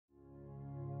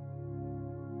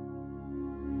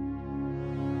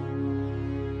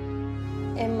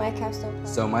in my capstone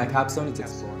project. So my capstone is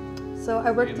exploring. So I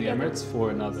work In the together. Emirates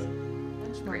for another.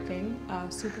 Benchmarking.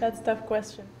 That's a tough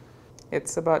question.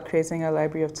 It's about creating a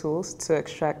library of tools to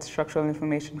extract structural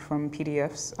information from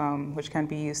PDFs, which can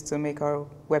be used to make our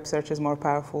web searches more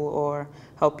powerful or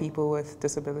help people with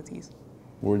disabilities.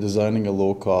 We're designing a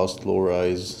low-cost,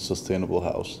 low-rise, sustainable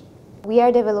house. We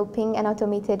are developing an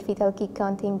automated fetal kick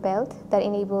counting belt that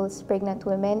enables pregnant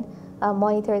women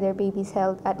monitor their baby's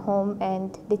health at home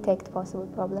and detect possible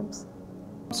problems.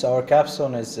 So our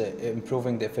capstone is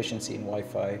improving the efficiency in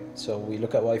Wi-Fi. So we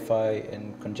look at Wi-Fi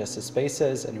in congested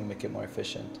spaces and we make it more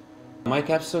efficient. My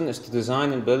capstone is to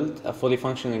design and build a fully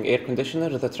functioning air conditioner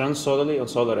that runs solely on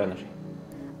solar energy.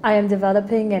 I am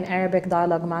developing an Arabic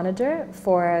dialogue manager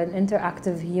for an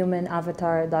interactive human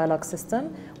avatar dialogue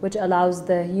system, which allows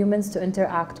the humans to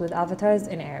interact with avatars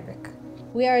in Arabic.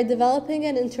 We are developing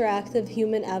an interactive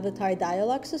human avatar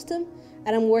dialogue system,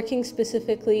 and I'm working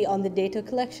specifically on the data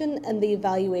collection and the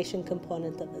evaluation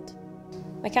component of it.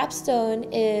 My capstone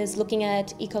is looking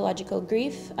at ecological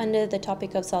grief under the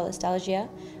topic of solastalgia,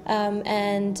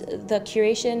 and the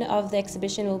curation of the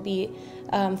exhibition will be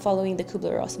following the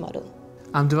Kubler-Ross model.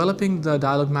 I'm developing the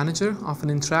dialogue manager of an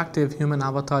interactive human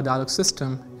avatar dialogue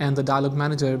system, and the dialogue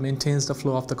manager maintains the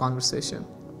flow of the conversation.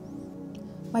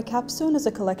 My capstone is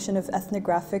a collection of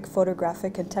ethnographic,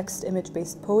 photographic, and text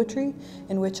image-based poetry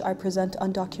in which I present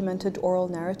undocumented oral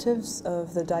narratives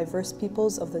of the diverse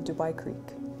peoples of the Dubai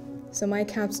Creek. So my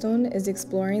capstone is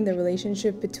exploring the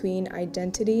relationship between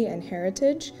identity and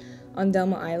heritage on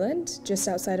Delma Island, just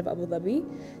outside of Abu Dhabi,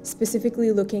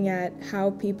 specifically looking at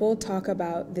how people talk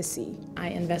about the sea. I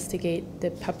investigate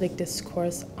the public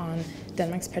discourse on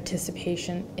Denmark's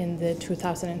participation in the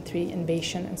 2003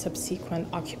 invasion and subsequent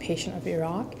occupation of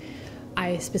Iraq.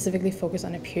 I specifically focus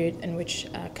on a period in which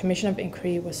a commission of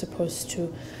inquiry was supposed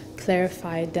to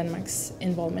clarify Denmark's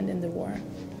involvement in the war.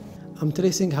 I'm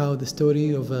tracing how the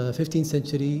story of a 15th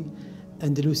century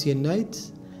Andalusian knight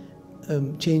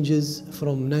changes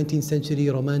from 19th century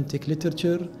romantic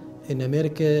literature in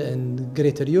America and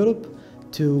Greater Europe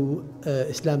to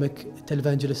Islamic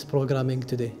televangelist programming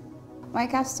today. My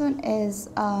capstone is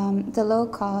the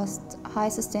low-cost,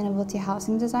 high-sustainability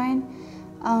housing design.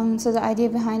 So the idea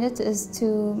behind it is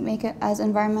to make it as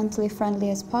environmentally friendly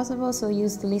as possible, so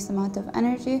use the least amount of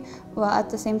energy, while at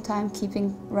the same time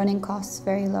keeping running costs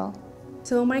very low.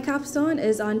 So my capstone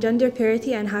is on gender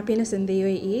parity and happiness in the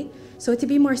UAE. So to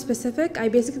be more specific, I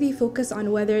basically focus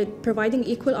on whether providing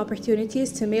equal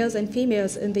opportunities to males and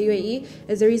females in the UAE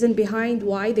is the reason behind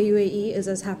why the UAE is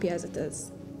as happy as it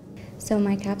is. So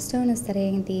my capstone is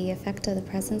studying the effect of the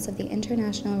presence of the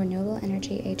International Renewable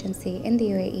Energy Agency in the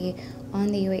UAE on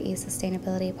the UAE's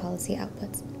sustainability policy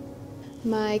outputs.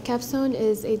 My capstone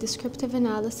is a descriptive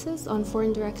analysis on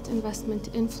foreign direct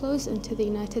investment inflows into the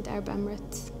United Arab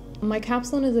Emirates. My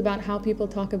capstone is about how people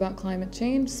talk about climate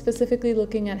change, specifically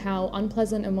looking at how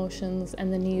unpleasant emotions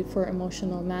and the need for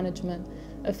emotional management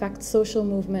affect social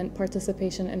movement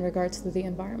participation in regards to the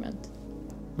environment.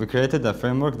 We created a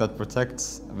framework that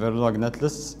protects Verilog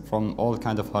netlists from all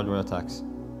kinds of hardware attacks.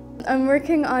 I'm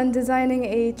working on designing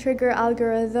a trigger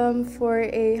algorithm for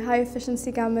a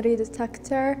high-efficiency gamma ray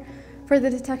detector for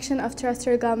the detection of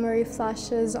terrestrial gamma ray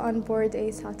flashes on board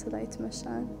a satellite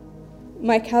mission.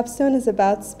 My capstone is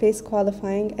about space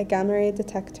qualifying a gamma ray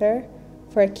detector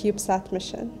for a CubeSat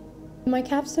mission. My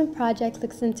capstone project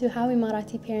looks into how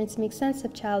Emirati parents make sense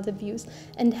of child abuse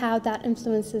and how that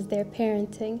influences their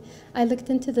parenting. I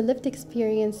looked into the lived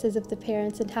experiences of the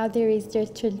parents and how they raise their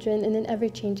children in an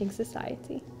ever-changing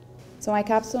society. So my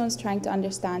capstone is trying to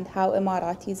understand how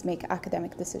Emiratis make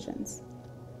academic decisions.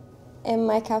 In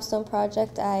my capstone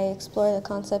project, I explore the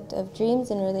concept of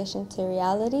dreams in relation to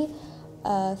reality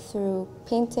through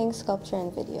painting, sculpture,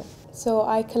 and video. So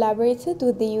I collaborated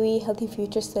with the UAE Healthy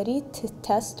Future Study to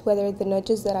test whether the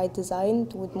nudges that I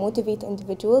designed would motivate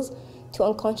individuals to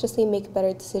unconsciously make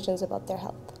better decisions about their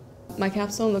health. My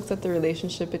capstone looks at the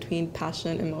relationship between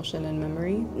passion, emotion, and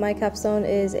memory. My capstone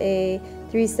is a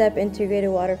 3-step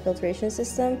integrated water filtration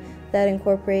system that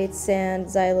incorporates sand,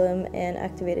 xylem, and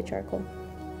activated charcoal.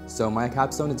 So my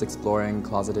capstone is exploring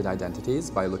closeted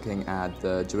identities by looking at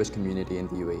the Jewish community in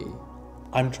the UAE.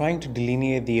 I'm trying to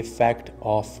delineate the effect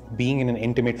of being in an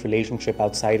intimate relationship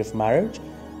outside of marriage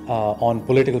on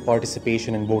political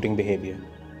participation and voting behavior.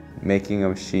 Making a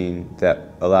machine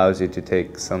that allows you to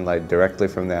take sunlight directly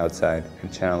from the outside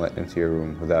and channel it into your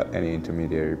room without any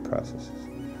intermediary processes.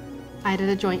 I did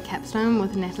a joint capstone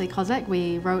with Natalie Kozak.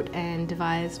 We wrote and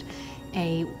devised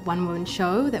a one-woman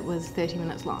show that was 30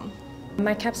 minutes long.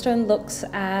 My capstone looks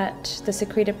at the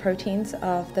secreted proteins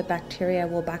of the bacteria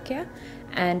Wolbachia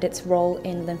and its role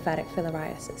in lymphatic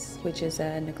filariasis, which is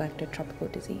a neglected tropical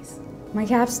disease. My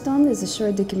capstone is a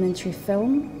short documentary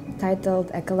film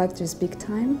titled A Collector's Big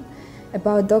Time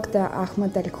about Dr.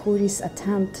 Ahmed Al-Khouri's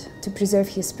attempt to preserve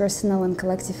his personal and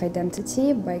collective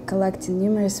identity by collecting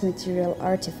numerous material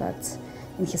artifacts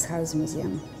in his house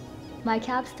museum. My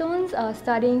capstones are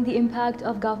studying the impact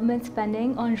of government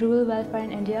spending on rural welfare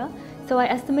in India. So I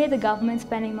estimate the government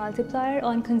spending multiplier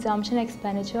on consumption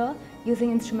expenditure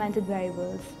using instrumented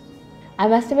variables.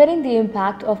 I'm estimating the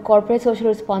impact of corporate social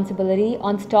responsibility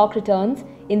on stock returns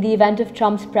in the event of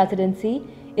Trump's presidency.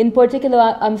 In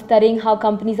particular, I'm studying how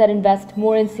companies that invest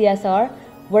more in CSR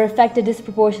were affected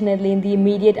disproportionately in the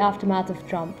immediate aftermath of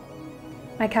Trump.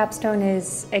 My capstone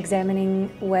is examining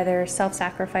whether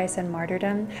self-sacrifice and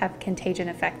martyrdom have contagion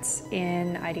effects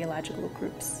in ideological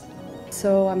groups.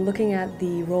 So I'm looking at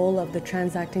the role of the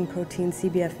transacting protein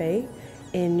CBFA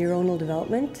in neuronal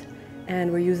development,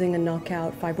 and we're using a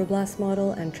knockout fibroblast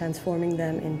model and transforming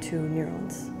them into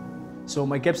neurons. So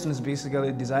my capstone is basically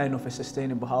a design of a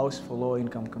sustainable house for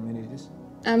low-income communities.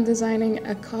 I'm designing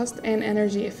a cost and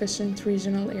energy efficient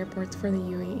regional airport for the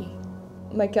UAE.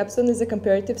 My capstone is a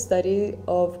comparative study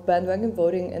of bandwagon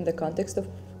voting in the context of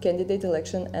candidate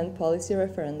election and policy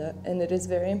referenda, and it is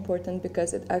very important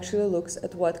because it actually looks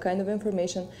at what kind of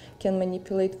information can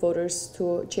manipulate voters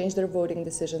to change their voting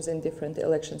decisions in different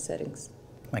election settings.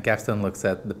 My capstone looks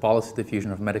at the policy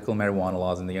diffusion of medical marijuana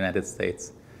laws in the United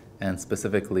States, and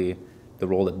specifically the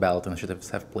role that ballot initiatives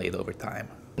have played over time.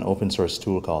 An open source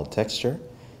tool called Texture.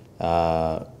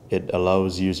 It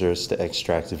allows users to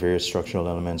extract various structural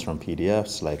elements from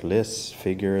PDFs like lists,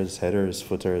 figures, headers,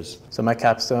 footers. So my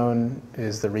capstone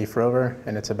is the Reef Rover,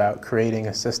 and it's about creating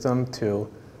a system to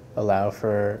allow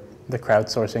for the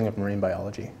crowdsourcing of marine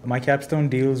biology. My capstone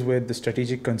deals with the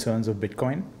strategic concerns of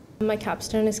Bitcoin. My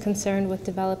capstone is concerned with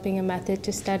developing a method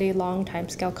to study long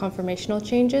timescale conformational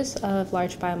changes of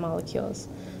large biomolecules.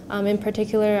 In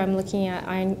particular, I'm looking at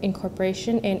iron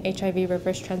incorporation in HIV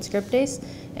reverse transcriptase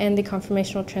and the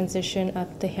conformational transition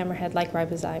of the hammerhead-like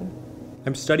ribozyme.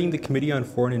 I'm studying the Committee on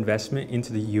Foreign Investment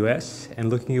into the U.S. and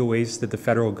looking at ways that the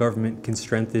federal government can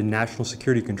strengthen national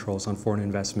security controls on foreign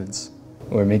investments.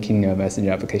 We're making a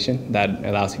messenger application that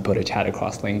allows people to chat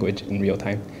across language in real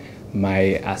time.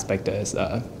 My aspect is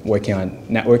working on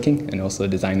networking and also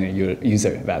designing a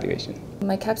user evaluation.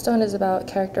 My capstone is about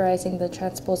characterizing the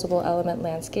transposable element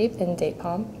landscape in date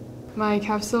palm. My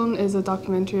capstone is a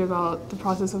documentary about the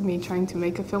process of me trying to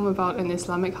make a film about an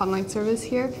Islamic hotline service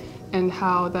here and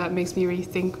how that makes me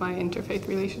rethink my interfaith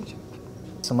relationship.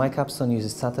 So my capstone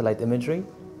uses satellite imagery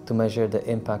to measure the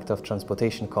impact of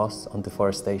transportation costs on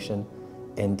deforestation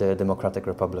in the Democratic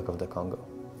Republic of the Congo.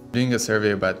 Doing a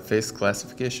survey about face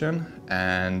classification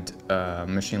and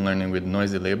machine learning with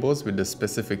noisy labels with the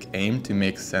specific aim to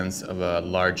make sense of a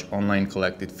large online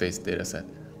collected face dataset.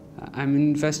 I'm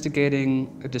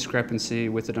investigating a discrepancy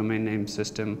with the domain name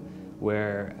system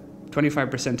where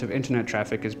 25% of internet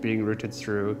traffic is being routed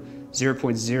through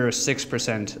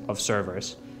 0.06% of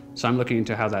servers. So I'm looking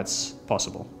into how that's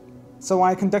possible. So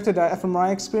I conducted an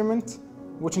fMRI experiment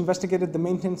which investigated the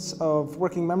maintenance of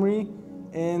working memory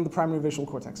in the primary visual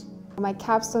cortex. My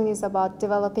capstone is about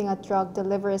developing a drug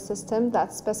delivery system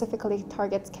that specifically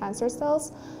targets cancer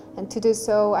cells. And to do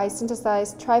so, I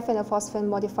synthesized triphenylphosphine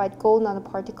modified gold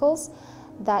nanoparticles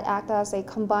that act as a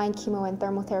combined chemo and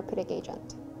thermotherapeutic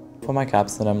agent. For my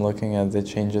capstone, I'm looking at the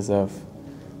changes of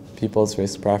people's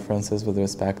risk preferences with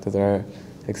respect to their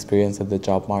experience at the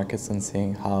job markets and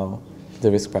seeing how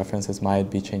the risk preferences might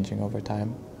be changing over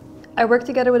time. I worked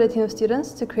together with a team of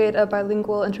students to create a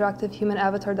bilingual interactive human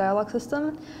avatar dialogue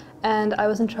system, and I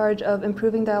was in charge of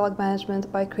improving dialogue management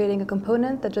by creating a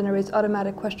component that generates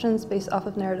automatic questions based off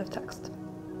of narrative text.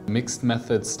 Mixed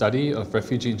method study of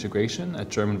refugee integration at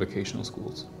German vocational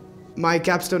schools. My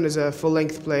capstone is a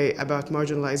full-length play about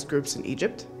marginalized groups in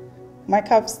Egypt. My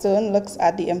capstone looks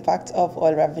at the impact of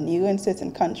oil revenue in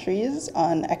certain countries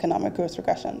on economic growth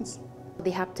regressions.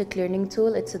 The haptic learning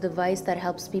tool, it's a device that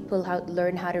helps people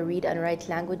learn how to read and write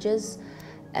languages,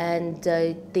 and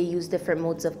they use different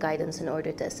modes of guidance in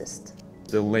order to assist.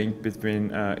 The link between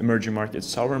emerging market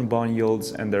sovereign bond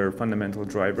yields and their fundamental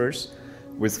drivers,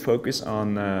 with focus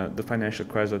on the financial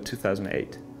crisis of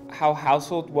 2008. How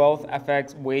household wealth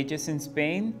affects wages in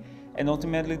Spain, and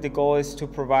ultimately the goal is to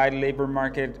provide labor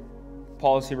market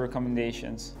policy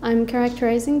recommendations. I'm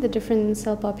characterizing the different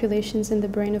cell populations in the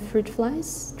brain of fruit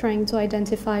flies, trying to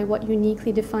identify what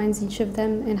uniquely defines each of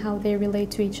them and how they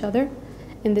relate to each other.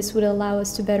 And this would allow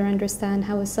us to better understand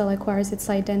how a cell acquires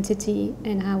its identity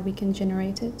and how we can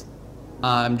generate it.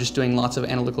 I'm just doing lots of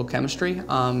analytical chemistry,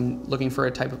 looking for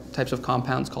types of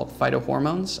compounds called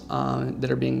phytohormones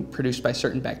that are being produced by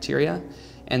certain bacteria,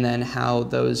 and then how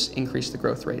those increase the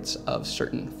growth rates of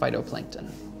certain phytoplankton.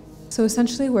 So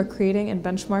essentially we're creating and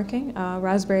benchmarking a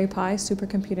Raspberry Pi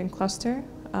supercomputing cluster,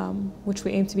 which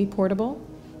we aim to be portable,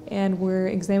 and we're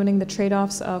examining the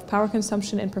trade-offs of power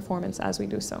consumption and performance as we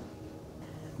do so.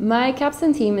 My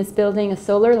Capstone team is building a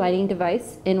solar lighting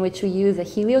device in which we use a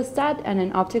heliostat and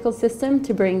an optical system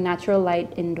to bring natural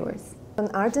light indoors. An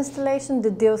art installation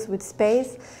that deals with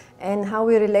space and how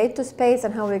we relate to space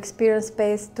and how we experience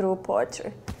space through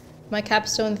poetry. My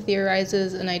capstone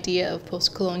theorizes an idea of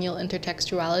post-colonial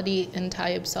intertextuality in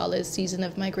Tayyib Saleh's Season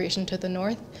of Migration to the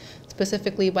North,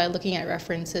 specifically by looking at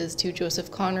references to Joseph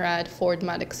Conrad, Ford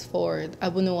Madox Ford,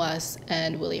 Abu Nuwas,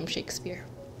 and William Shakespeare.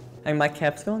 And my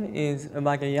capstone is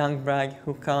about a young bride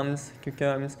who comes to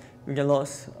terms with the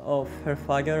loss of her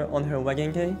father on her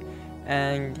wedding day,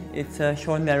 and it's a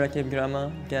short narrative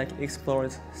drama that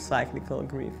explores cyclical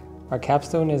grief. Our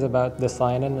capstone is about the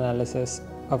science and analysis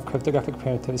of cryptographic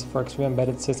primitives for extreme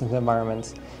embedded systems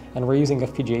environments, and we're using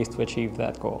FPGAs to achieve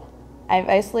that goal. I've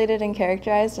isolated and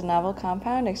characterized a novel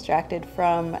compound extracted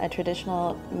from a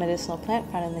traditional medicinal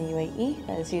plant found in the UAE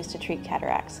that is used to treat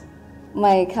cataracts.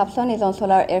 My capstone is on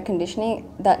solar air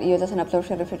conditioning that uses an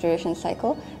absorption refrigeration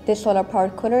cycle. This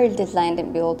solar-powered cooler is designed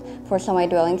and built for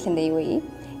semi-dwellings in the UAE.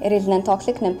 It is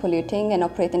non-toxic, non-polluting, and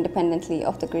operates independently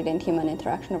of the grid and human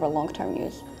interaction over long-term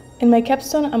use. In my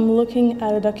capstone, I'm looking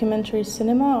at a documentary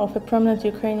cinema of a prominent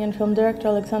Ukrainian film director,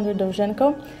 Alexander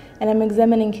Dovzhenko, and I'm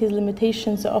examining his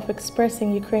limitations of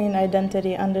expressing Ukrainian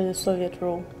identity under the Soviet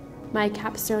rule. My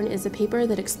capstone is a paper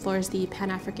that explores the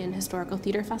Pan-African Historical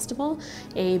Theatre Festival,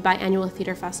 a biannual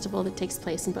theatre festival that takes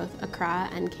place in both Accra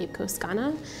and Cape Coast,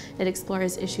 Ghana. It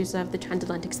explores issues of the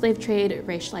transatlantic slave trade,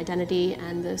 racial identity,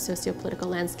 and the socio-political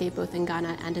landscape both in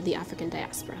Ghana and in the African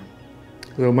diaspora.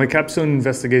 So my capstone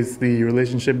investigates the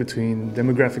relationship between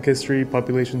demographic history,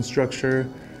 population structure,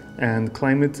 and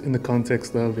climate in the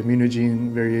context of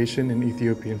immunogene variation in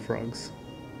Ethiopian frogs.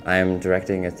 I am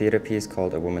directing a theatre piece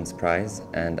called A Woman's Prize,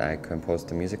 and I composed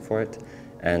the music for it.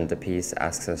 And the piece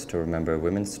asks us to remember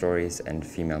women's stories and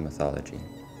female mythology.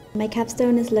 My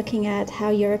capstone is looking at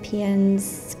how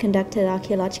Europeans conducted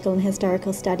archaeological and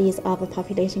historical studies of a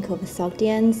population called the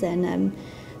Sogdians in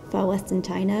far western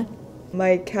China.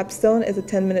 My capstone is a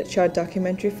 10-minute short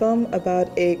documentary film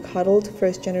about a coddled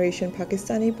first-generation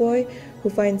Pakistani boy who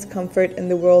finds comfort in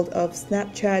the world of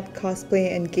Snapchat,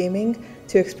 cosplay, and gaming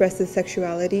to express his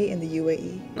sexuality in the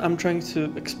UAE. I'm trying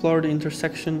to explore the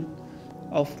intersection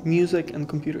of music and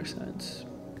computer science.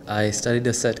 I studied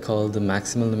a set called the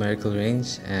maximal numerical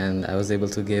range, and I was able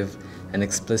to give an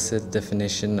explicit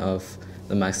definition of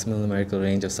the maximal numerical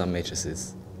range of some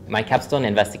matrices. My capstone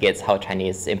investigates how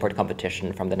Chinese import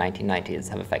competition from the 1990s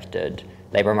have affected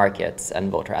labor markets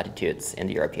and voter attitudes in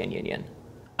the European Union.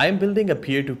 I am building a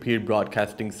peer-to-peer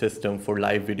broadcasting system for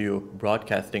live video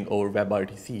broadcasting over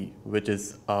WebRTC, which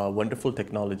is a wonderful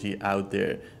technology out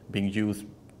there being used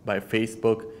by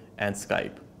Facebook and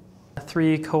Skype.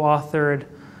 3 co-authored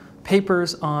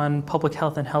papers on public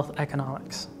health and health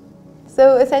economics.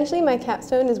 So essentially my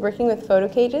capstone is working with photo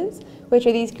cages, which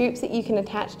are these groups that you can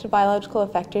attach to biological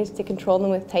effectors to control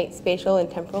them with tight spatial and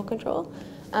temporal control.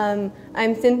 I'm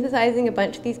synthesizing a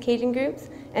bunch of these caging groups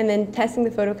and then testing the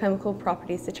photochemical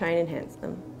properties to try and enhance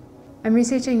them. I'm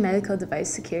researching medical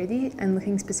device security and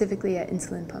looking specifically at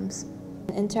insulin pumps.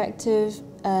 An interactive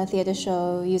theatre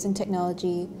show using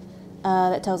technology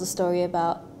that tells a story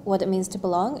about what it means to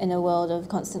belong in a world of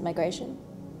constant migration.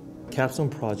 The Capstone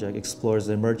project explores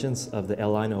the emergence of the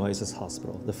Al Ain Oasis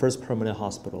Hospital, the first permanent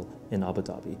hospital in Abu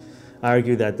Dhabi. I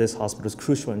argue that this hospital is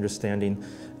crucial in understanding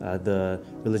the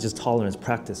religious tolerance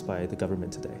practiced by the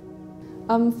government today.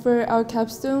 For our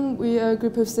capstone, we are a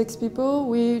group of 6 people.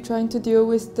 We're trying to deal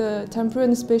with the temporal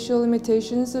and spatial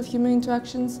limitations of human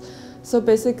interactions. So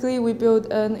basically, we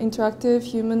build an interactive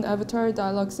human avatar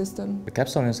dialogue system. The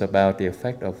capstone is about the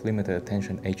effect of limited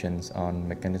attention agents on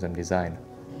mechanism design.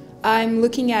 I'm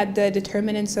looking at the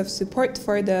determinants of support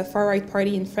for the far-right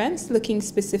party in France, looking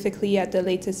specifically at the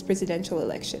latest presidential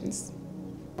elections.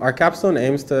 Our capstone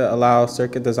aims to allow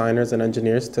circuit designers and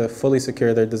engineers to fully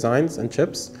secure their designs and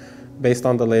chips based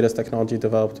on the latest technology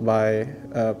developed by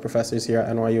professors here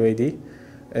at NYUAD.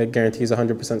 It guarantees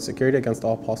 100% security against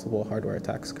all possible hardware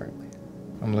attacks currently.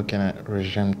 I'm looking at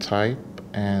regime type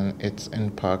and its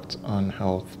impact on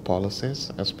health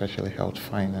policies, especially health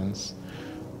finance,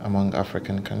 among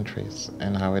African countries,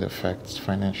 and how it affects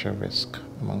financial risk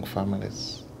among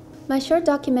families. My short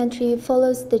documentary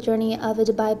follows the journey of a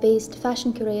Dubai-based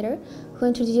fashion curator who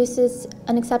introduces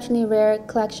an exceptionally rare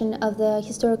collection of the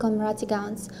historical Marathi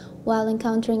gowns while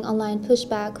encountering online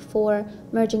pushback for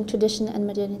merging tradition and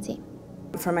modernity.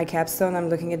 For my capstone, I'm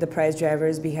looking at the price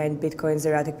drivers behind Bitcoin's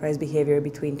erratic price behavior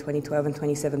between 2012 and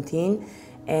 2017,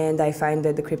 and I find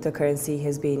that the cryptocurrency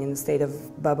has been in a state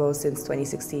of bubble since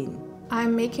 2016.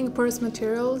 I'm making porous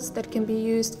materials that can be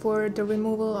used for the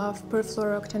removal of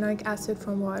perfluorooctanoic acid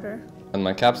from water. And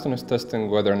my capstone is testing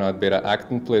whether or not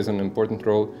beta-actin plays an important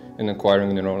role in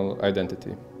acquiring neuronal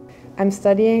identity. I'm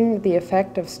studying the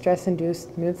effect of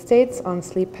stress-induced mood states on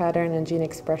sleep pattern and gene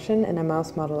expression in a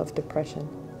mouse model of depression.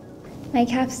 My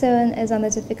capstone is on the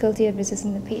difficulty of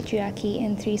resisting the patriarchy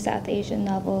in 3 South Asian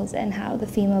novels and how the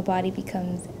female body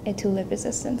becomes a tool of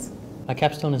resistance. My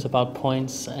capstone is about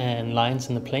points and lines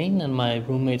in the plane, and my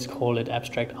roommates call it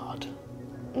abstract art.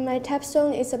 My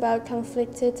capstone is about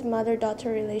conflicted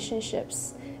mother-daughter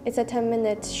relationships. It's a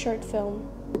 10-minute short film.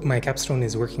 My capstone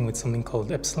is working with something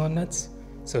called epsilon nets.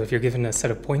 So if you're given a set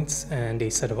of points and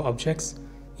a set of objects,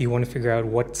 you want to figure out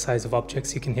what size of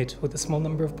objects you can hit with a small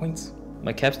number of points.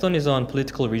 My capstone is on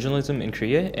political regionalism in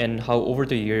Korea and how over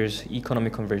the years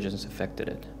economic convergence affected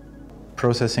it.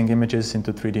 Processing images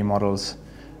into 3D models,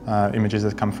 images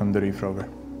that come from the Reef rover.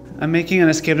 I'm making an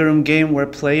escape room game where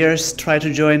players try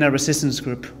to join a resistance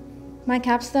group. My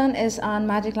capstone is on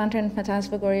Magic Lantern and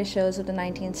Phantasmagoria shows of the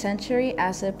 19th century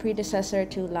as a predecessor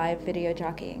to live video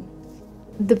jockeying.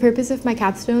 The purpose of my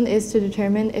capstone is to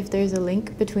determine if there's a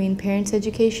link between parents'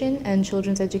 education and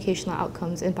children's educational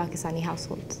outcomes in Pakistani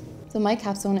households. So my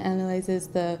capstone analyzes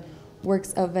the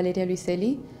works of Valeria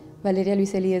Luiselli. Valeria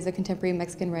Luiselli is a contemporary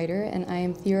Mexican writer, and I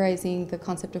am theorizing the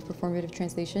concept of performative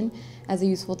translation as a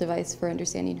useful device for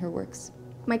understanding her works.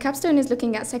 My capstone is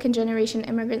looking at second-generation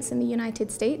immigrants in the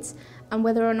United States and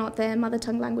whether or not their mother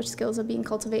tongue language skills are being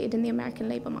cultivated in the American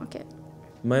labor market.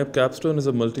 My capstone is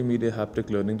a multimedia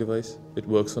haptic learning device. It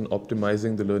works on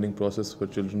optimizing the learning process for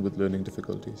children with learning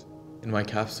difficulties. In my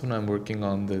capstone, I'm working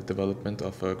on the development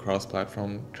of a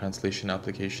cross-platform translation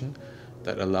application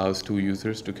that allows 2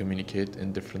 users to communicate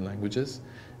in different languages.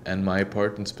 And my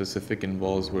part in specific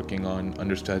involves working on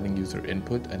understanding user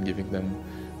input and giving them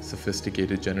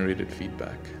sophisticated generated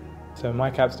feedback. So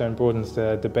my capstone broadens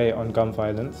the debate on gun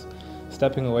violence.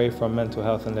 Stepping away from mental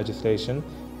health and legislation,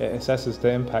 it assesses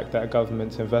the impact that a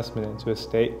government's investment into a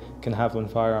state can have on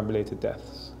firearm-related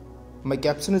deaths. My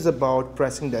capstone is about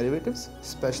pricing derivatives,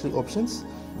 especially options,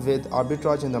 with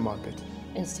arbitrage in the market.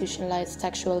 Institutionalized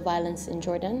sexual violence in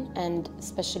Jordan, and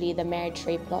especially the marriage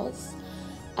rape laws.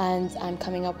 And I'm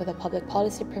coming up with a public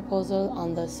policy proposal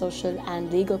on the social and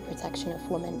legal protection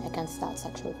of women against that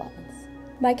sexual violence.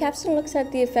 My capstone looks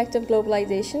at the effect of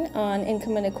globalization on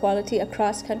income inequality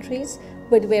across countries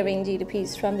with varying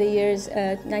GDPs from the years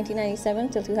 1997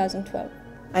 till 2012.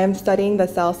 I am studying the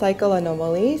cell cycle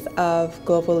anomalies of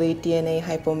globally DNA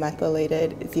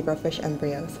hypomethylated zebrafish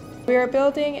embryos. We are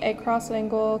building a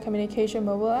cross-lingual communication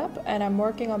mobile app, and I'm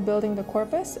working on building the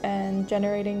corpus and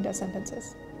generating the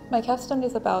sentences. My capstone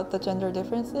is about the gender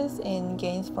differences in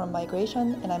gains from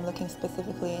migration, and I'm looking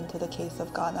specifically into the case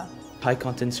of Ghana. High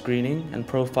content screening and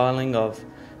profiling of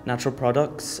natural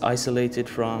products isolated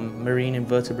from marine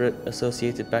invertebrate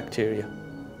associated bacteria.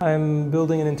 I'm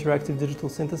building an interactive digital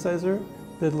synthesizer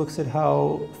that looks at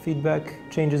how feedback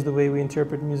changes the way we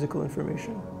interpret musical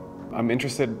information. I'm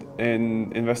interested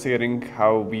in investigating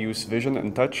how we use vision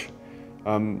and touch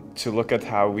to look at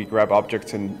how we grab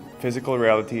objects in physical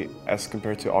reality as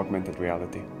compared to augmented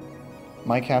reality.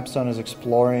 My capstone is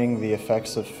exploring the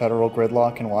effects of federal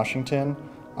gridlock in Washington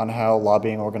on how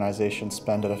lobbying organizations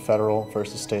spend at a federal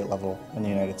versus state level in the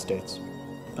United States.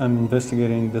 I'm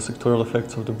investigating the sectoral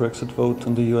effects of the Brexit vote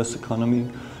on the US economy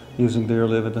using the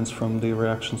early evidence from the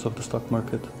reactions of the stock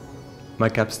market. My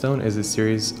capstone is a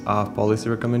series of policy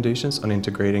recommendations on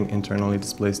integrating internally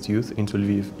displaced youth into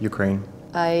Lviv, Ukraine.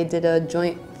 I did a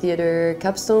joint theater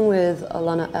capstone with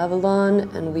Alana Avalon,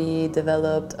 and we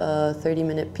developed a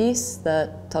 30-minute piece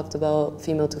that talked about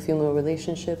female-to-female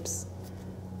relationships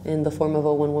in the form of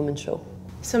a one-woman show.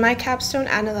 So my capstone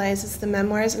analyzes the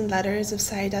memoirs and letters of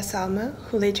Saida Salma,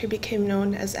 who later became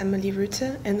known as Emily Rute,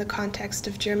 in the context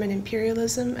of German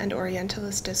imperialism and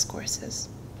Orientalist discourses.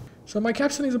 So my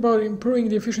capstone is about improving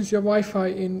the efficiency of Wi-Fi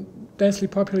in densely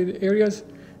populated areas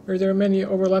where there are many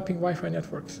overlapping Wi-Fi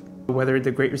networks. Whether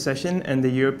the Great Recession and the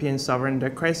European sovereign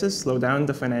debt crisis slow down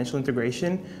the financial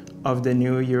integration of the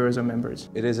new Eurozone members.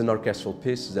 It is an orchestral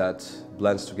piece that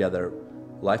blends together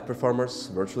live performers,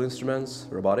 virtual instruments,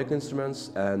 robotic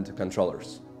instruments, and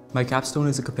controllers. My capstone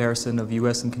is a comparison of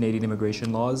US and Canadian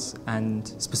immigration laws, and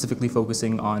specifically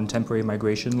focusing on temporary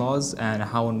migration laws and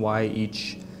how and why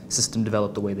each system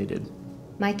developed the way they did.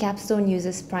 My capstone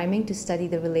uses priming to study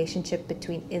the relationship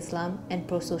between Islam and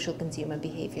pro-social consumer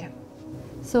behavior.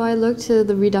 So I looked to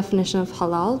the redefinition of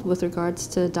halal with regards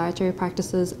to dietary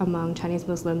practices among Chinese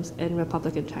Muslims in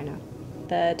Republican China.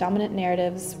 The dominant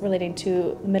narratives relating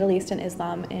to the Middle East and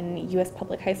Islam in US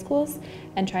public high schools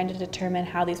and trying to determine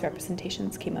how these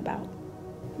representations came about.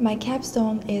 My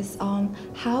capstone is on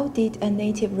how did a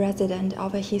native resident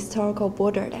of a historical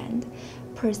borderland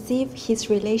perceive his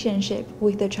relationship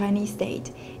with the Chinese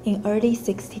state in early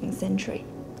 16th century.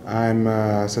 I'm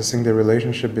assessing the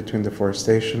relationship between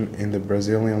deforestation in the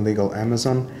Brazilian legal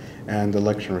Amazon and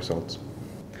election results.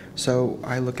 So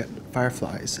I look at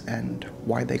fireflies and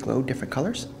why they glow different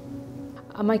colors.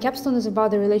 My capstone is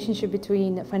about the relationship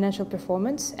between financial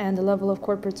performance and the level of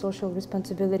corporate social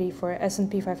responsibility for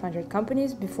S&P 500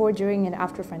 companies before, during, and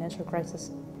after financial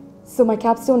crisis. So my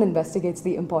capstone investigates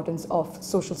the importance of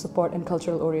social support and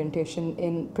cultural orientation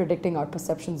in predicting our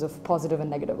perceptions of positive and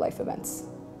negative life events.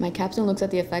 My capstone looks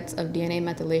at the effects of DNA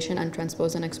methylation on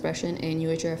transposon expression in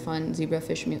UHRF1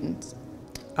 zebrafish mutants.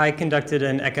 I conducted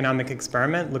an economic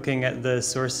experiment looking at the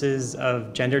sources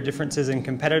of gender differences in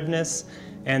competitiveness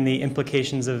and the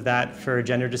implications of that for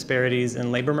gender disparities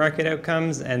in labor market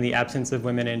outcomes and the absence of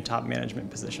women in top management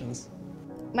positions.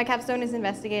 My capstone is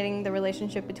investigating the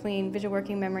relationship between visual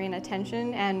working memory and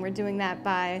attention, and we're doing that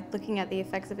by looking at the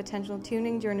effects of attentional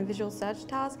tuning during a visual search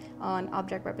task on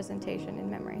object representation in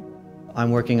memory.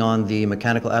 I'm working on the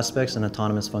mechanical aspects and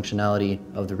autonomous functionality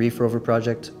of the Reef Rover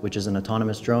project, which is an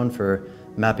autonomous drone for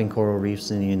mapping coral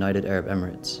reefs in the United Arab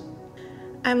Emirates.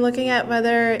 I'm looking at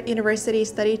whether university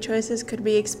study choices could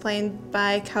be explained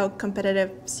by how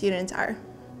competitive students are.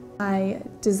 I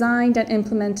designed and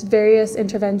implemented various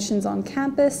interventions on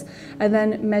campus and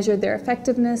then measured their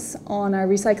effectiveness on our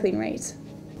recycling rate.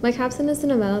 My capstone is a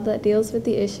novella that deals with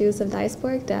the issues of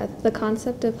diasporic death, the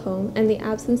concept of home, and the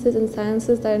absences and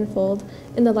silences that unfold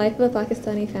in the life of a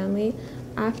Pakistani family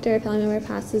after a family member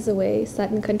passes away,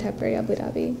 set in contemporary Abu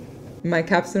Dhabi. My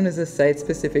capstone is a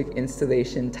site-specific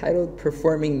installation titled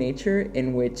Performing Nature,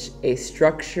 in which a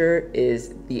structure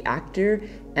is the actor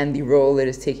and the role it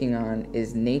is taking on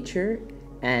is nature,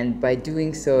 and by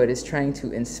doing so it is trying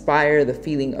to inspire the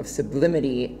feeling of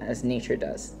sublimity as nature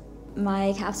does.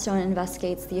 My capstone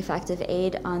investigates the effect of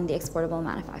aid on the exportable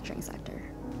manufacturing sector.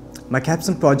 My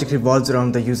capstone project revolves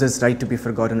around the user's right to be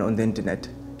forgotten on the internet.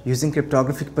 Using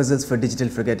cryptographic puzzles for digital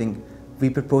forgetting, we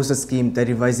propose a scheme that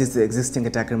revises the existing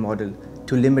attacker model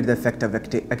to limit the effect of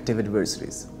active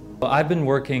adversaries. Well, I've been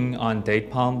working on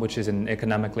date palm, which is an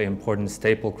economically important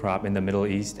staple crop in the Middle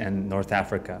East and North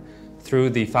Africa.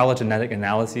 Through the phylogenetic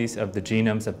analyses of the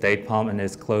genomes of date palm and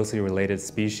its closely related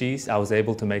species, I was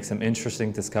able to make some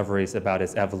interesting discoveries about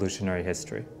its evolutionary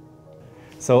history.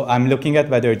 So I'm looking at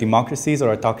whether democracies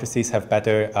or autocracies have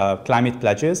better climate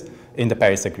pledges in the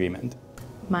Paris Agreement.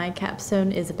 My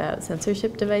capstone is about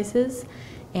censorship devices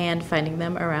and finding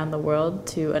them around the world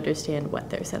to understand what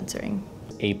they're censoring.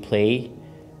 A play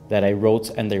that I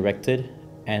wrote and directed,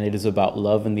 and it is about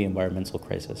love and the environmental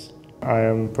crisis. I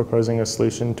am proposing a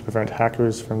solution to prevent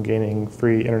hackers from gaining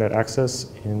free internet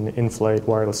access in in-flight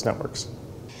wireless networks.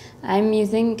 I'm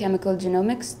using chemical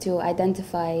genomics to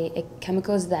identify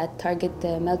chemicals that target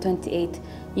the MEL28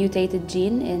 mutated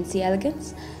gene in C.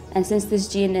 elegans. And since this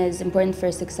gene is important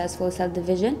for successful cell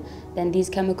division, then these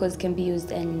chemicals can be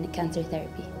used in cancer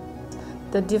therapy.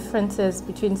 The differences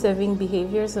between serving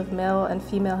behaviors of male and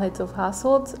female heads of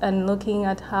households, and looking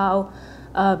at how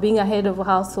being a head of a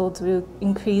household will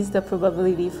increase the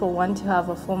probability for one to have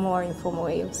a formal or informal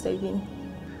way of saving.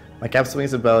 My capstone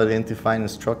is about identifying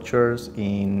structures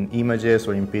in images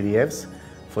or in PDFs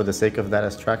for the sake of data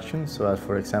abstraction. So as,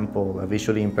 for example, a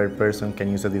visually impaired person can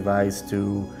use a device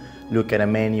to look at a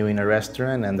menu in a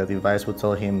restaurant, and the device will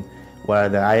tell him what are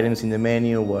the items in the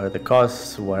menu, what are the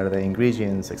costs, what are the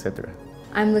ingredients, etc.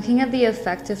 I'm looking at the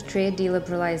effect of trade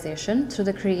deliberalization through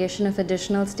the creation of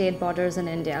additional state borders in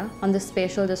India on the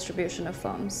spatial distribution of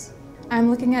firms. I'm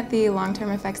looking at the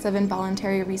long-term effects of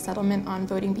involuntary resettlement on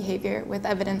voting behavior with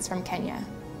evidence from Kenya.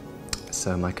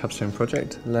 So my capstone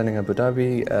project, Learning Abu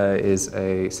Dhabi, is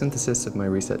a synthesis of my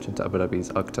research into Abu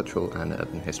Dhabi's architectural and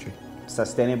urban history.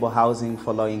 Sustainable housing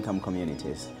for low-income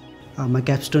communities. My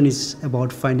capstone is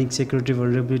about finding security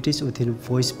vulnerabilities within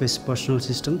voice-based personal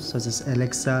systems such as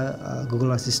Alexa,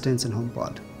 Google Assistant, and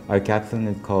HomePod. Our capstone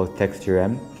is called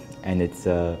TextureM, and it's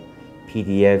a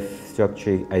PDF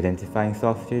structure identifying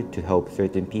software to help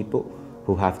certain people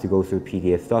who have to go through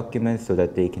PDF documents so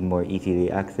that they can more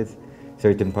easily access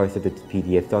certain parts of the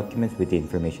PDF documents with the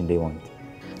information they want.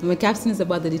 My capstone is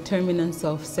about the determinants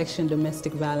of sexual and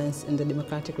domestic violence in the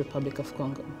Democratic Republic of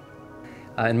Congo.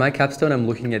 In my capstone, I'm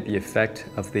looking at the effect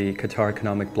of the Qatar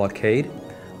economic blockade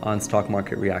on stock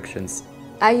market reactions.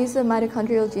 I use the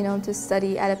mitochondrial genome to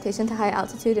study adaptation to high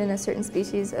altitude in a certain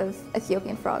species of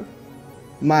Ethiopian frog.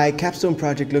 My capstone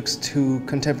project looks to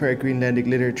contemporary Greenlandic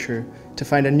literature to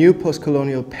find a new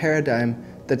post-colonial paradigm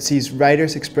that sees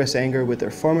writers express anger with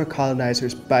their former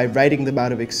colonizers by writing them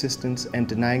out of existence and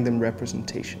denying them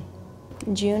representation.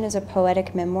 June is a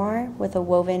poetic memoir with a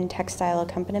woven textile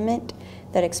accompaniment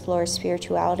that explores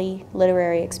spirituality,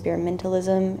 literary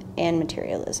experimentalism, and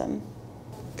materialism.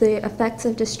 The effects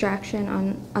of distraction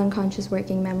on unconscious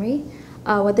working memory.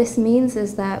 What this means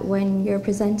is that when you're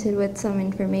presented with some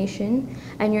information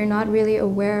and you're not really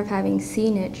aware of having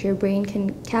seen it, your brain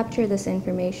can capture this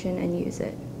information and use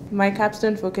it. My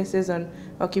capstone focuses on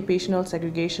occupational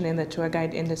segregation in the tour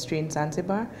guide industry in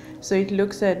Zanzibar. So it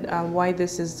looks at why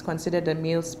this is considered a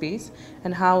male space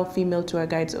and how female tour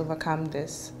guides overcome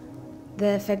this.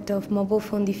 The effect of mobile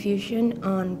phone diffusion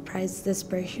on price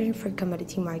dispersion for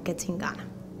commodity markets in Ghana.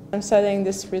 I'm studying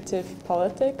distributive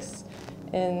politics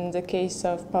in the case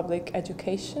of public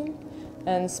education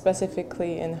and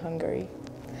specifically in Hungary.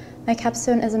 My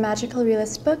capstone is a magical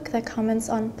realist book that comments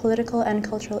on political and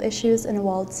cultural issues in a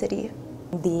walled city.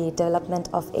 The development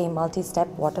of a multi-step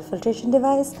water filtration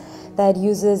device that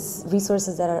uses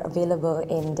resources that are available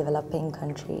in developing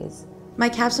countries. My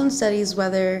capstone studies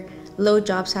whether low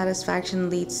job satisfaction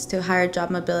leads to higher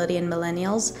job mobility in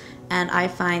millennials, and I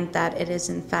find that it is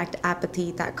in fact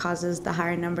apathy that causes the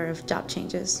higher number of job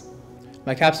changes.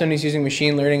 My capstone is using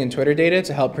machine learning and Twitter data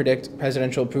to help predict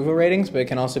presidential approval ratings, but it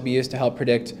can also be used to help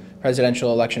predict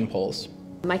presidential election polls.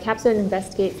 My capstone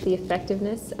investigates the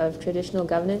effectiveness of traditional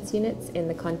governance units in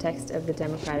the context of the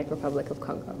Democratic Republic of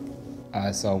Congo.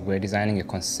 So we're designing a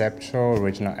conceptual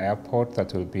regional airport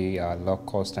that will be low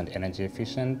cost and energy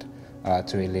efficient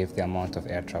to relieve the amount of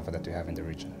air travel that we have in the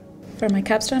region. For my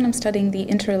capstone, I'm studying the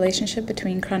interrelationship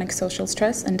between chronic social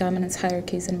stress and dominance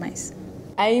hierarchies in mice.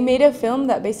 I made a film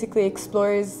that basically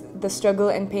explores the struggle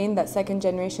and pain that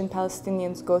second-generation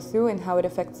Palestinians go through and how it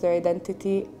affects their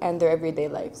identity and their everyday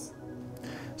lives.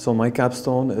 So my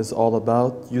capstone is all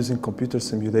about using computer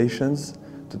simulations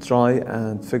to try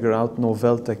and figure out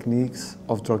novel techniques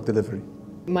of drug delivery.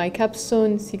 My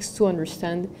capstone seeks to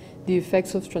understand the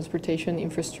effects of transportation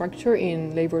infrastructure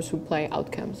in labor supply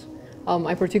outcomes.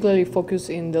 I particularly focus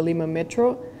in the Lima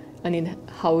Metro and in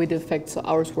how it affects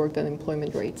hours worked and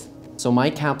employment rates. So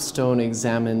my capstone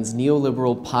examines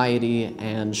neoliberal piety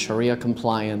and Sharia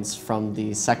compliance from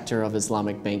the sector of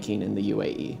Islamic banking in the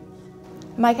UAE.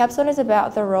 My capstone is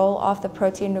about the role of the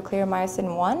protein nuclear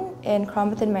myosin 1 in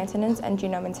chromatin maintenance and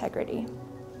genome integrity.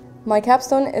 My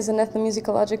capstone is an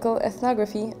ethnomusicological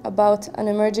ethnography about an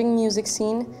emerging music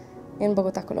scene in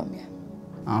Bogota, Colombia.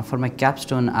 For my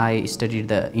capstone, I studied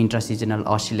the intra-seasonal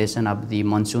oscillation of the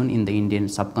monsoon in the Indian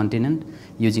subcontinent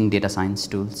using data science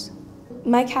tools.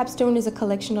 My capstone is a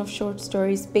collection of short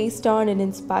stories based on and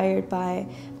inspired by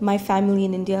my family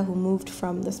in India who moved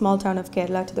from the small town of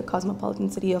Kerala to the cosmopolitan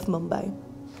city of Mumbai.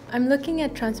 I'm looking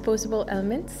at transposable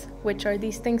elements, which are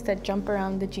these things that jump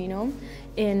around the genome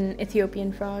in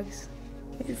Ethiopian frogs.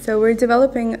 So we're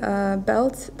developing a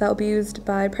belt that will be used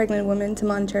by pregnant women to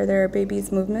monitor their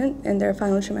baby's movement in their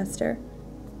final trimester.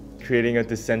 Creating a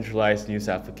decentralized news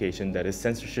application that is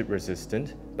censorship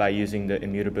resistant by using the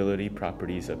immutability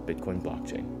properties of Bitcoin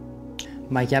blockchain.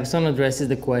 My capstone addresses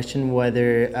the question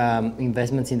whether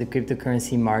investments in the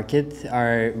cryptocurrency market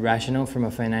are rational from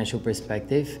a financial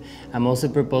perspective. I'm also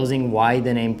proposing why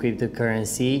the name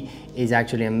cryptocurrency is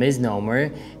actually a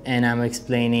misnomer, and I'm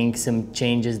explaining some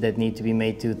changes that need to be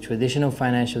made to traditional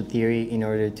financial theory in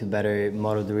order to better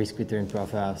model the risk-return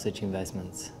profile of such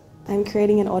investments. I'm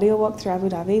creating an audio walk through Abu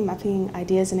Dhabi, mapping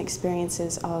ideas and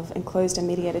experiences of enclosed and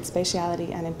mediated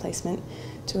spatiality and emplacement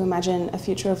to imagine a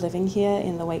future of living here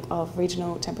in the wake of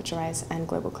regional temperature rise and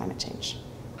global climate change.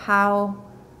 How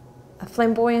a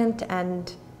flamboyant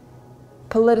and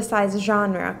politicized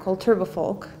genre called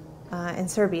turbofolk in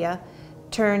Serbia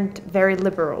turned very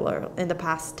liberal in the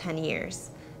past 10 years.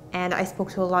 And I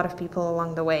spoke to a lot of people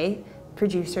along the way,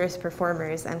 producers,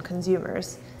 performers, and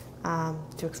consumers,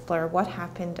 to explore what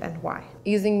happened and why.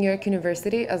 Using New York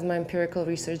University as my empirical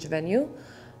research venue,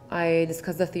 I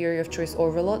discussed the theory of choice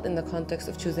overload in the context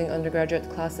of choosing undergraduate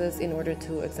classes in order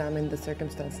to examine the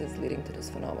circumstances leading to this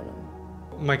phenomenon.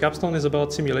 My capstone is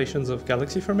about simulations of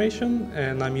galaxy formation,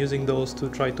 and I'm using those to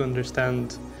try to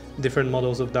understand different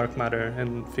models of dark matter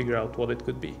and figure out what it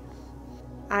could be.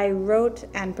 I wrote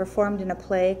and performed in a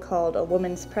play called A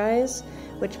Woman's Prize,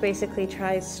 which basically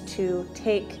tries to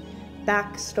take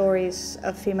back stories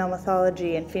of female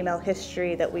mythology and female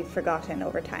history that we've forgotten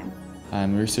over time.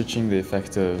 I'm researching the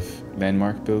effect of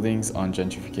landmark buildings on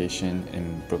gentrification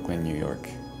in Brooklyn, New York.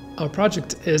 Our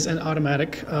project is an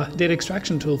automatic data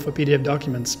extraction tool for PDF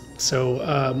documents.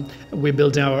 So we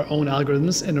build our own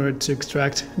algorithms in order to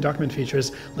extract document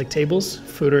features like tables,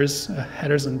 footers,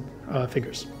 headers, and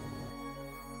figures.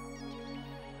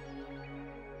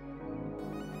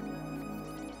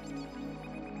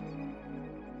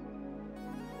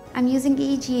 I'm using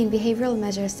EEG and behavioral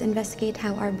measures to investigate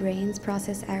how our brains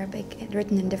process Arabic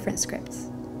written in different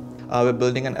scripts. We're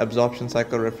building an absorption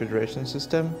cycle refrigeration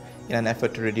system in an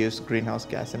effort to reduce greenhouse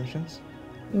gas emissions.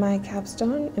 My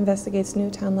capstone investigates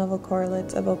new town-level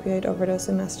correlates of opioid overdose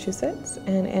in Massachusetts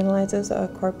and analyzes a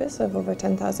corpus of over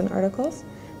 10,000 articles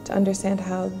to understand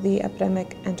how the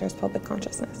epidemic enters public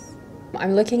consciousness.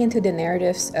 I'm looking into the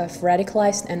narratives of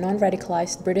radicalized and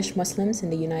non-radicalized British Muslims in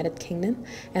the United Kingdom,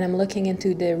 and I'm looking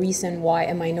into the reason why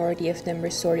a minority of them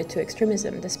resorted to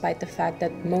extremism, despite the fact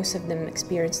that most of them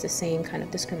experienced the same kind of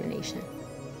discrimination.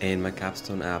 In my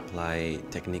capstone, I apply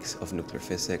techniques of nuclear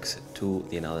physics to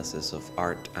the analysis of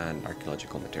art and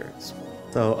archaeological materials.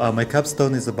 So my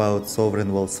capstone is about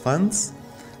sovereign wealth funds,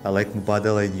 like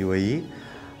Mubadala in UAE.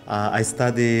 I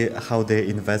study how their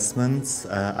investments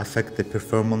affect the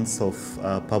performance of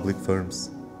public firms.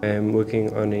 I am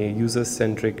working on a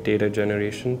user-centric data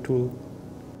generation tool.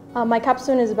 My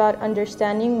capstone is about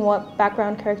understanding what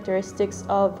background characteristics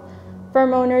of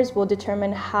firm owners will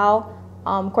determine how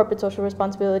corporate social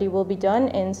responsibility will be done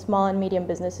in small and medium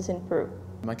businesses in Peru.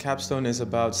 My capstone is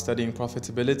about studying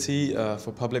profitability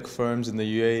for public firms in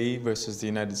the UAE versus the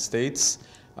United States.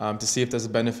 To see if there's a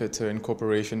benefit to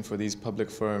incorporation for these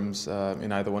public firms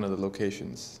in either one of the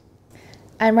locations.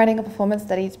 I'm writing a performance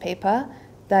studies paper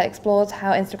that explores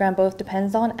how Instagram both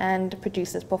depends on and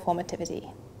produces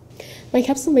performativity. My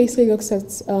capstone basically looks at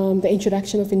the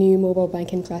introduction of a new mobile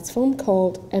banking platform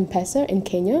called M-Pesa in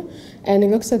Kenya, and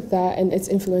it looks at that and its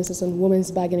influences on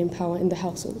women's bargaining power in the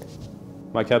household.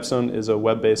 My capstone is a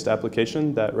web-based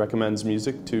application that recommends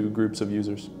music to groups of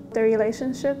users. The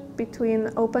relationship between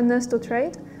openness to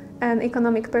trade and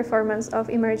economic performance of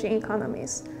emerging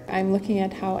economies. I'm looking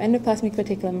at how endoplasmic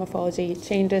reticulum morphology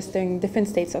changes during different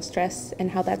states of stress and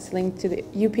how that's linked to the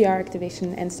UPR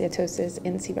activation and steatosis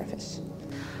in zebrafish.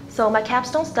 So my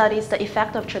capstone studies the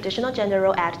effect of traditional gender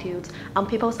role attitudes on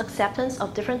people's acceptance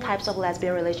of different types of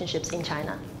lesbian relationships in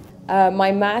China.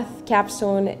 My math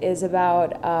capstone is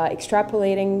about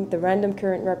extrapolating the random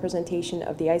current representation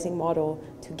of the Ising model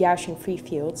to Gaussian free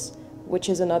fields, which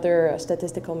is another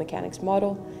statistical mechanics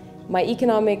model. My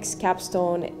economics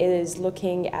capstone is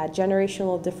looking at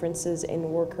generational differences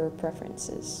in worker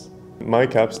preferences. My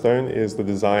capstone is the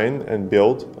design and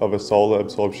build of a solar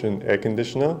absorption air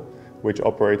conditioner, which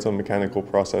operates on mechanical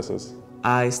processes.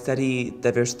 I study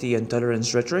diversity and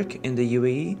tolerance rhetoric in the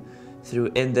UAE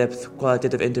through in-depth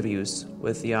qualitative interviews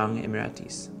with young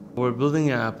Emiratis. We're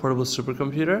building a portable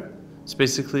supercomputer. It's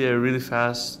basically a really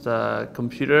fast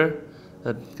computer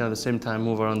that can at the same time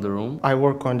move around the room. I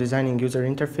work on designing user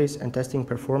interface and testing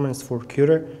performance for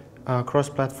Cuter, a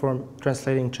cross-platform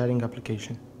translating chatting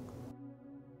application.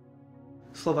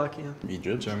 Slovakia.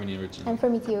 Egypt. Germany originally. I'm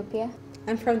from Ethiopia.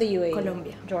 I'm from the UAE.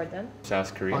 Colombia. Jordan.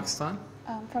 South Korea. Pakistan.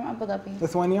 From Abu Dhabi.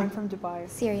 Lithuania. I'm from Dubai.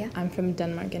 Syria. I'm from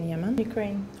Denmark and Yemen.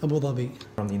 Ukraine. Abu Dhabi.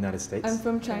 From the United States. I'm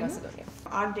from China.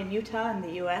 Ogden, Utah in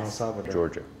the US. El Salvador.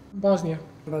 Georgia. Bosnia.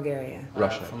 Bulgaria.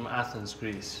 Russia. From Athens,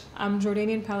 Greece. I'm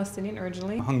Jordanian Palestinian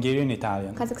originally. Hungarian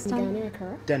Italian. Kazakhstan. Ghana,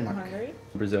 Accra. Denmark. Hungary.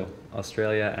 Brazil.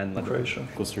 Australia and Croatia.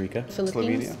 Costa Rica.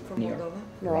 Philippines. Slovenia. From Moldova.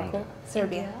 Morocco.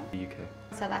 Serbia. The UK.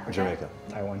 South Africa. Jamaica.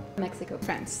 Taiwan. Mexico.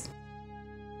 France.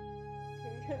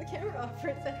 Turn the camera off for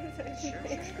a second so I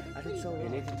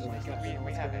can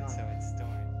We have it, so it's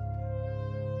stored.